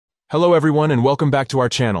Hello everyone and welcome back to our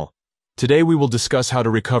channel. Today we will discuss how to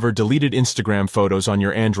recover deleted Instagram photos on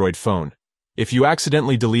your Android phone. If you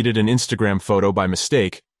accidentally deleted an Instagram photo by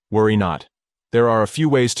mistake, worry not. There are a few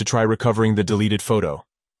ways to try recovering the deleted photo.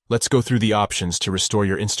 Let's go through the options to restore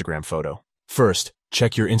your Instagram photo. First,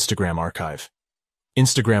 check your Instagram archive.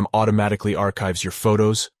 Instagram automatically archives your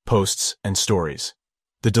photos, posts, and stories.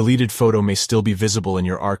 The deleted photo may still be visible in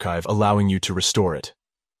your archive, allowing you to restore it.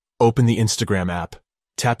 Open the Instagram app.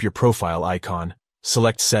 Tap your profile icon,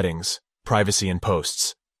 select Settings, Privacy and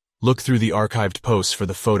Posts. Look through the archived posts for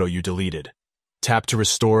the photo you deleted. Tap to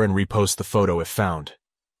restore and repost the photo if found.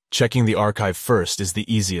 Checking the archive first is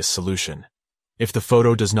the easiest solution. If the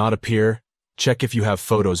photo does not appear, check if you have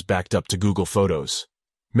photos backed up to Google Photos.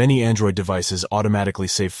 Many Android devices automatically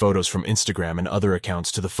save photos from Instagram and other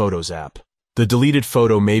accounts to the Photos app. The deleted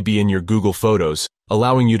photo may be in your Google Photos,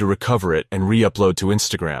 allowing you to recover it and re-upload to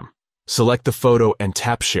Instagram. Select the photo and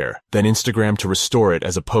tap Share, then Instagram to restore it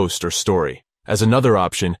as a post or story. As another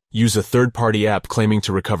option, use a third-party app claiming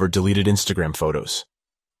to recover deleted Instagram photos.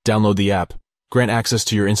 Download the app, grant access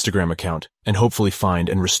to your Instagram account, and hopefully find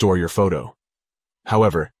and restore your photo.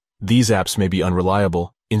 However, these apps may be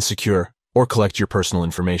unreliable, insecure, or collect your personal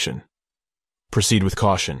information. Proceed with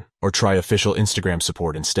caution, or try official Instagram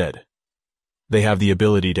support instead. They have the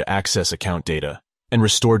ability to access account data and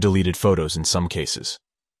restore deleted photos in some cases.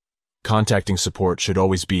 Contacting support should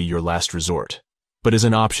always be your last resort, but is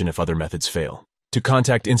an option if other methods fail. To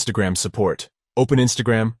contact Instagram support, open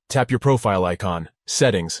Instagram, tap your profile icon,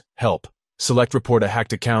 Settings, Help, select Report a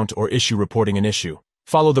hacked account or Issue reporting an issue.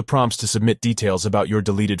 Follow the prompts to submit details about your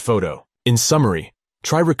deleted photo. In summary,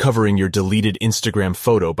 try recovering your deleted Instagram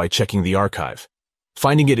photo by checking the archive,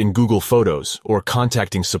 finding it in Google Photos, or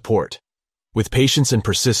contacting support. With patience and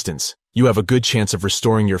persistence, you have a good chance of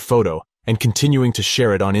restoring your photo and continuing to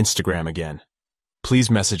share it on Instagram again.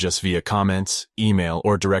 Please message us via comments, email,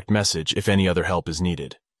 or direct message if any other help is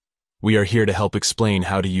needed. We are here to help explain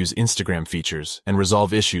how to use Instagram features and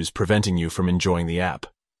resolve issues preventing you from enjoying the app.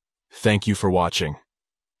 Thank you for watching.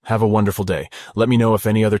 Have a wonderful day. Let me know if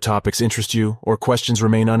any other topics interest you or questions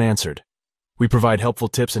remain unanswered. We provide helpful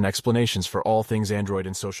tips and explanations for all things Android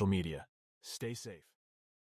and social media. Stay safe.